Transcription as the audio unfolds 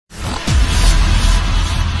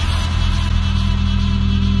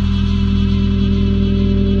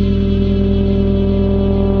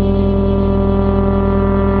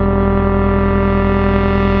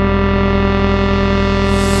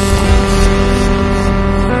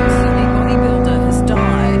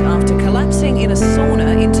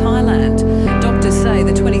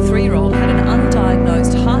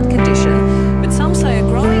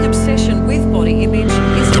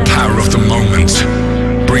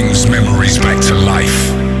memories back to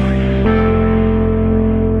life.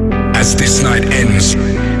 As this night ends,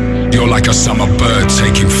 you're like a summer bird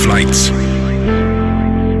taking flight.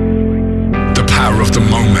 The power of the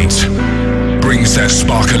moment brings that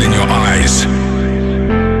sparkle in your eyes,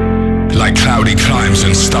 like cloudy climes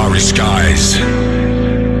and starry skies.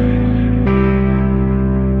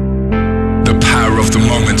 The power of the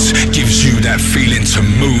moment gives you that feeling to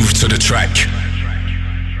move to the track.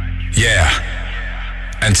 Yeah,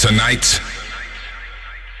 and tonight,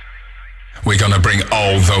 we're gonna bring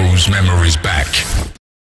all those memories back.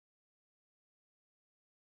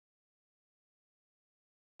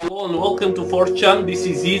 Hello and welcome to 4chan, this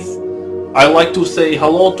is Zyzz. I like to say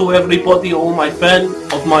hello to everybody, all my fans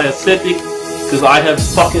of my aesthetic, because I have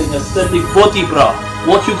fucking aesthetic body, bruh.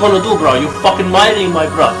 What you gonna do, bruh? You fucking mining my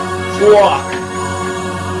bruh. Fuck.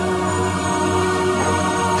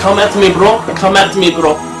 Come at me, bro. Come at me,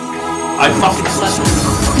 bro. I fucking slap you.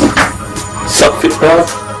 Suck it, bruh.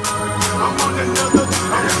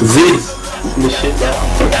 Zyzz. This shit,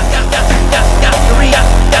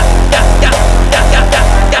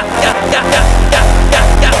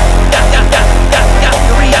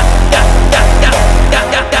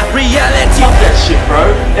 reality. Fuck that shit, bro.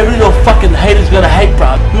 Every little fucking hater's gonna hate,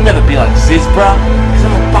 bro. You'll never be like Zyzz, bro. Cause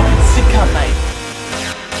I'm a fucking sicko, mate.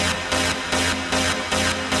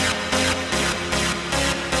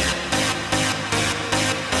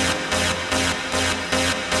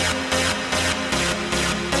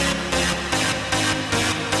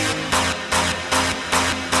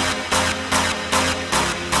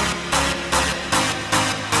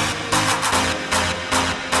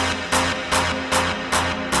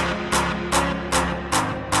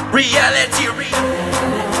 Reality,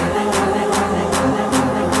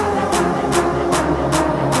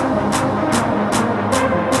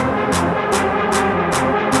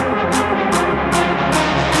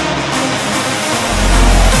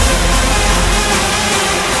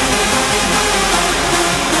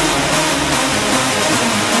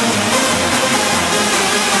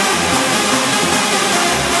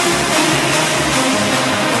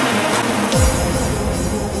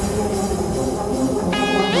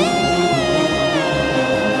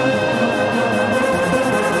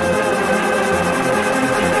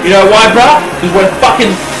 You know why, bruh? Because we're fucking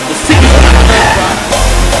the sickest.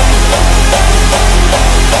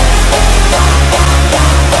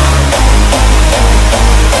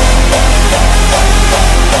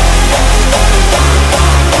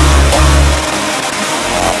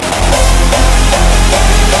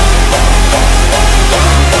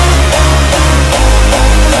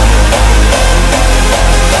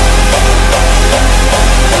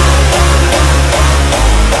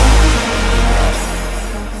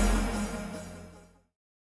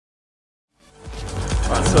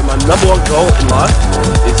 So my number one goal in life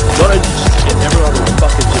is not only just to get everyone on the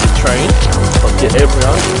fucking to the train, but get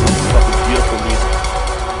everyone to fucking beautiful music.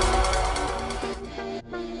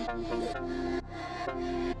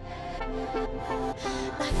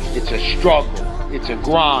 It's a struggle, it's a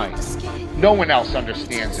grind. No one else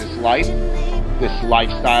understands this life, this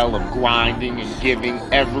lifestyle of grinding and giving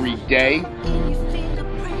every day.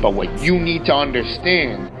 But what you need to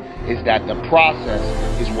understand is that the process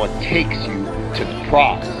is what takes you to the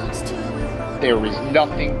prize. There is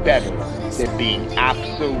nothing better than being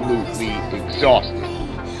absolutely exhausted.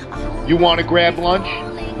 You want to grab lunch?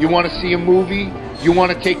 You want to see a movie? You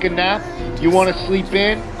want to take a nap? You want to sleep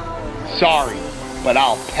in? Sorry, but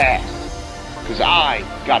I'll pass. Because I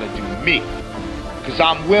gotta do me. Because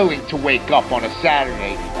I'm willing to wake up on a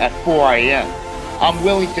Saturday at 4 a.m. I'm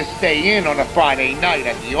willing to stay in on a Friday night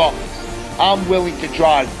at the office. I'm willing to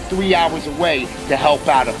drive 3 hours away to help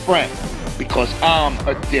out a friend. Because I'm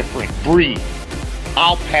a different breed.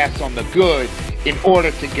 I'll pass on the good in order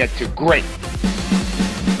to get to great.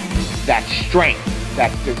 That's strength,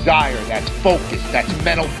 that's desire, that's focus, that's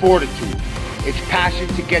mental fortitude. It's passion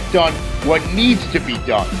to get done what needs to be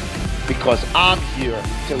done. Because I'm here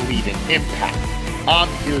to leave an impact. I'm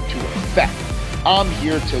here to affect. I'm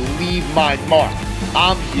here to leave my mark.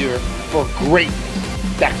 I'm here for greatness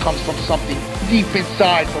that comes from something deep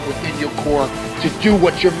inside from within your core to do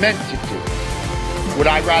what you're meant to do. Would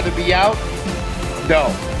I rather be out? No,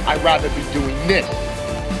 I'd rather be doing this.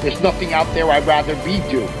 There's nothing out there I'd rather be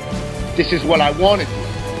doing. This is what I want to do.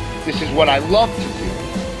 This is what I love to do.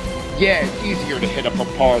 Yeah, it's easier to hit up a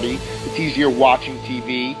party. It's easier watching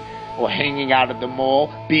TV or hanging out at the mall,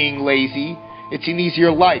 being lazy. It's an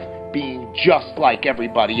easier life being just like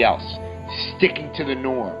everybody else, sticking to the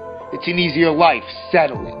norm. It's an easier life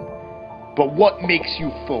settling. But what makes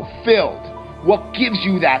you fulfilled? What gives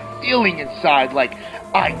you that feeling inside like,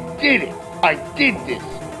 I did it, I did this,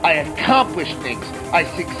 I accomplished things. I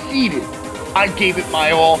succeeded. I gave it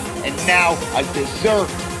my all, and now I deserve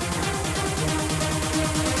it.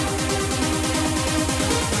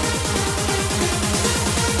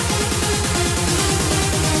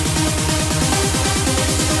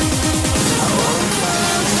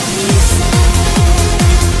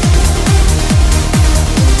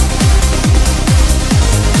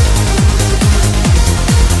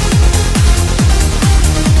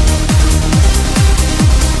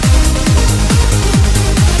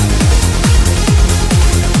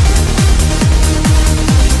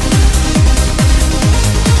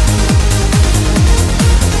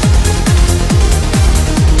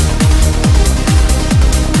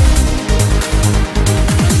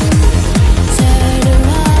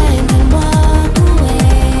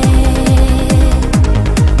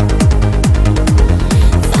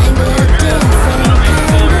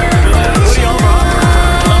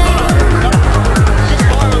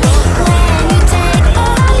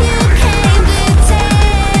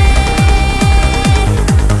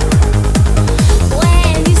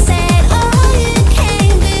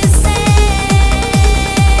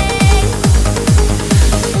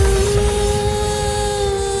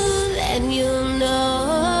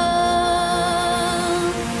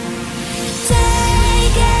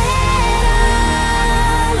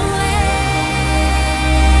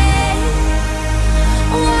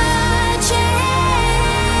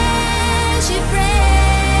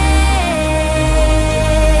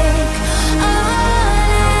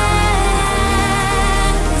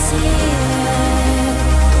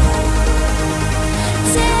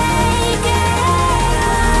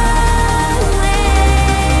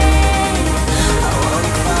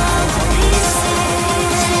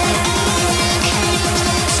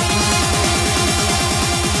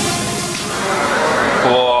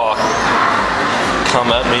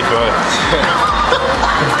 Come at me, bro.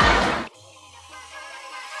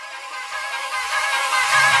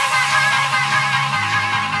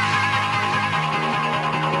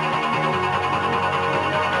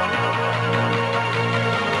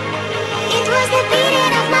 It was the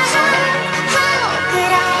beating of my heart. How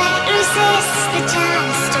could I resist the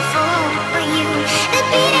chance to fall for you? The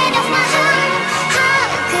beating of my heart. How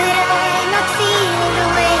could I not feel the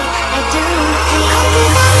way I do?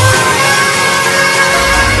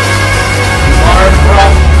 Mars, bro.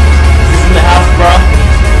 This is in the house, bro.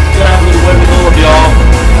 Gonna have a little word with all of y'all.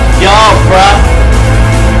 Y'all, bro.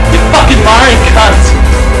 You fucking lying cunt.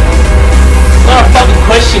 It's not a fucking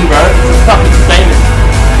question, bro. It's a fucking statement.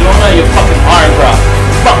 You don't know you're fucking lying, bro.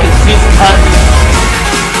 Fucking Zyzz cunt.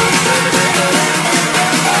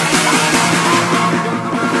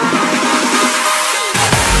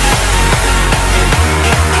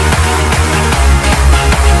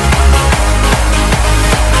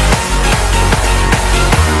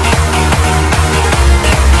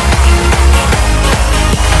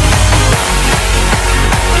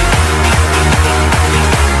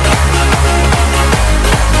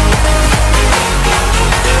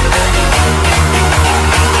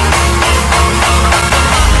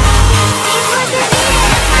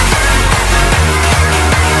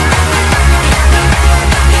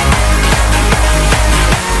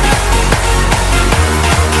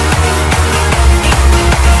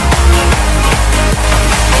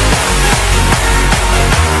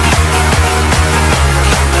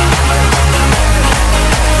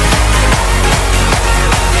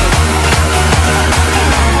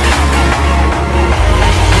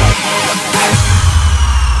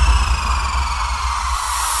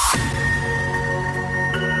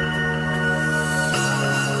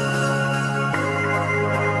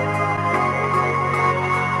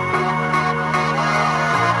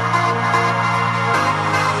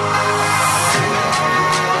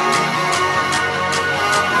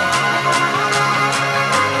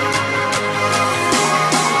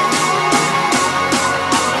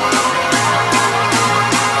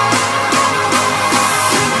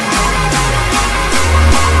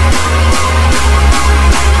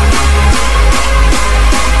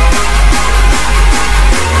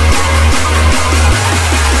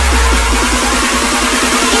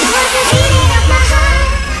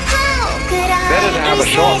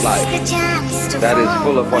 That is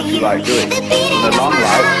full of what you like doing. In the long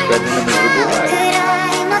life, spent in a miserable way.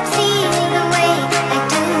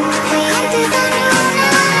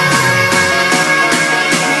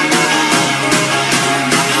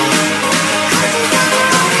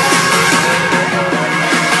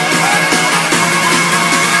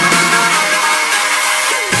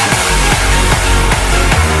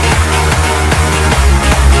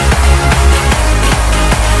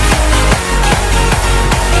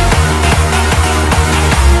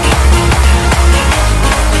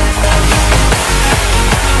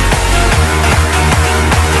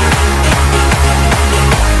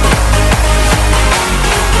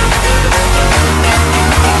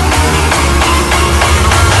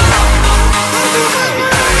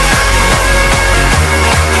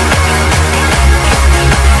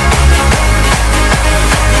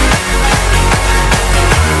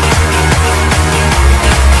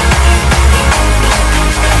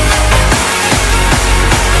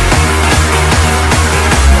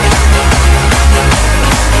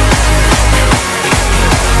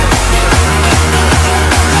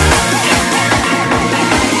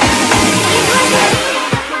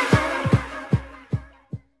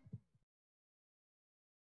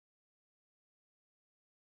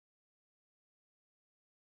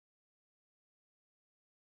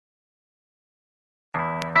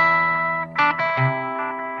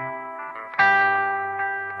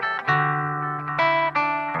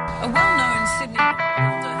 A well-known Sydney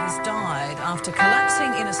builder has died after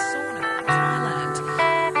collapsing in a sauna in Thailand.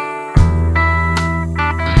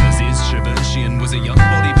 Zyzz was a young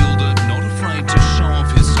bodybuilder not afraid to show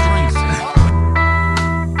off his strength.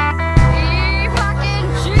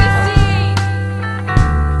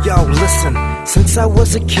 Yo, listen, since I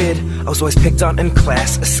was a kid, I was always picked on in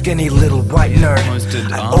class, a skinny little white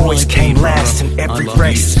nerd. I always came last in every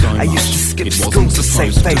race. I used to skip school to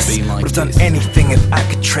save face. Would've done anything if I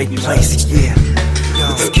could trade place, yeah.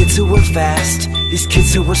 These kids who were fast, these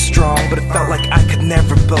kids who were strong, but it felt like I could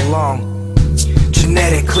never belong.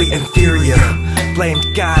 Genetically inferior, blamed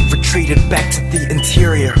God, retreated back to the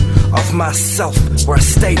interior of myself, where I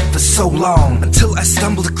stayed for so long, until I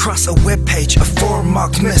stumbled across a webpage, a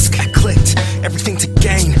forum-marked misc. I clicked, everything to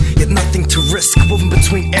gain, yet nothing to risk, woven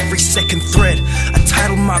between every second thread. A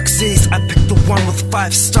title marked Zyzz, I picked the one with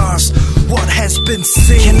 5 stars. What has been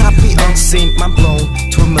seen cannot be unseen, mind blown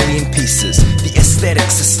to a million pieces. The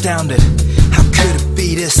aesthetics astounded. How could it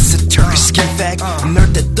be this? A Turkish skin fag, a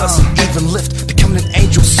nerd that doesn't even lift, becoming an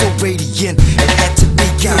angel so radiant, it had to be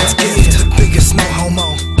God's gift. The biggest no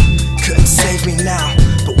homo, couldn't save me now,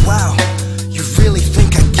 but wow, you really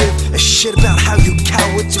think I give a shit about how you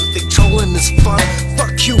cowards who think trolling is fun?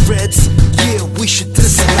 Fuck you, Reds, yeah, we should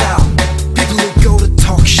disallow people who go to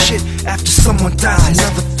talk shit after someone dies.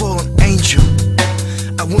 Another fallen angel,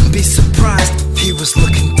 I wouldn't be surprised if he was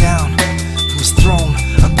looking down from his throne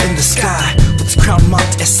up in the sky with his crown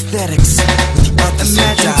marked aesthetics with the others.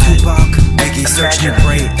 Imagine Tupac, Biggie, Sergeant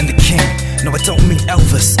Ray, and the King. No, I don't mean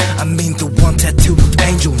Elvis, I mean the one tattooed with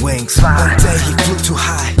angel wings. One day he flew too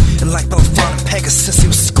high, and like Belfon and Pegasus, he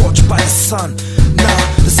was scorched by the sun. Nah,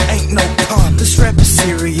 this ain't no pun, this rap is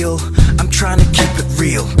serial, I'm trying to keep it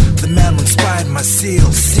real. The man who inspired my zeal,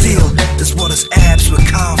 steel is what his abs were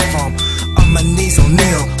carved from. On my knees I'll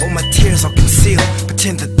kneel, all my tears I'll conceal,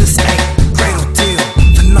 pretend that this ain't a great ordeal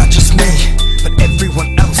for not just me, but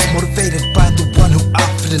everyone else, motivated by the one who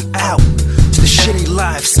offered an out to the shitty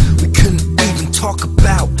lives we couldn't even talk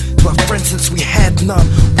about. To our friends since we had none,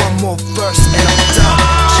 one more verse and I'm done.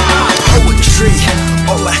 Poetry,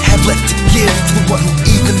 all I have left to give to the one who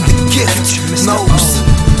even the gift knows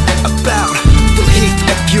about. Will heat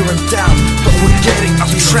and pure and down, but we're getting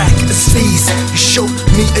off track. The seas, you showed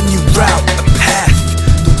me a new route, a path,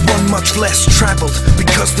 the one much less traveled,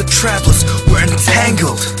 because the travelers were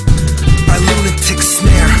entangled by lunatic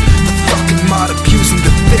snare. The fucking mod abusing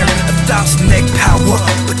the fair, 1,000 egg power,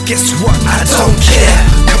 but guess what? I don't care.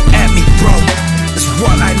 Come at me, bro, is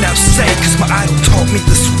what I now say, cause my idol taught me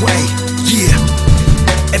this way. Yeah,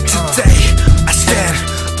 and today I stand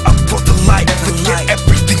up for the light. Forget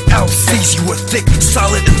everything else, sees you were thick,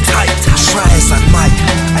 solid and tight. Try as I might,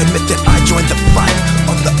 I admit that I joined the fight.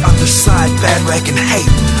 On the other side, bandwagon hate,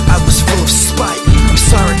 I was full of spite. I'm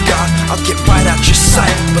sorry, God, I'll get right out your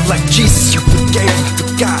sight, but like Jesus, you forgave and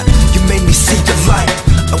forgot. You made me see the light.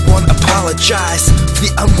 I wanna apologize for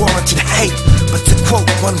the unwarranted hate, but to quote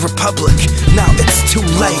One Republic, now it's too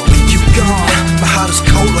late. With you gone, my heart is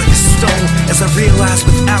cold like a stone, as I realize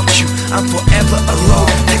without you, I'm forever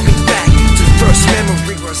alone. Take me back to the first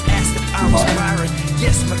memory where I was asked if I was Byron.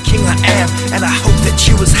 Yes, my king I am, and I hope that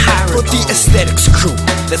you was hired. For the aesthetics crew,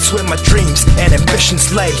 that's where my dreams and ambitions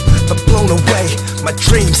lay, but blown away, my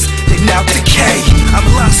dreams, they now decay. I'm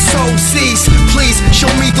a lost soul, Zyzz, please show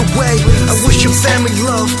me the way. I wish your family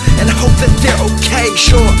love, and I hope that they're okay.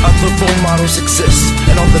 Sure, other role models exist,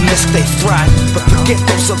 and on the misc they thrive, but forget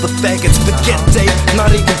those other faggots, forget Dave, not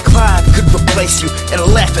even Clive could replace you, and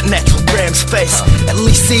laugh at Natural Graham's face. At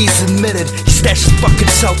least Zyzz admitted he stashed his fucking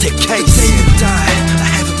Showtek case. The day that died, I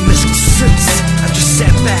haven't missed him since. I just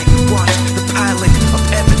sat back and watched the piling of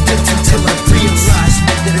evidence until I realized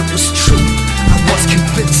that it was true. I was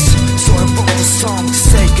convinced, so I wrote the song to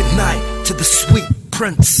say goodnight to the sweet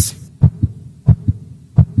prince.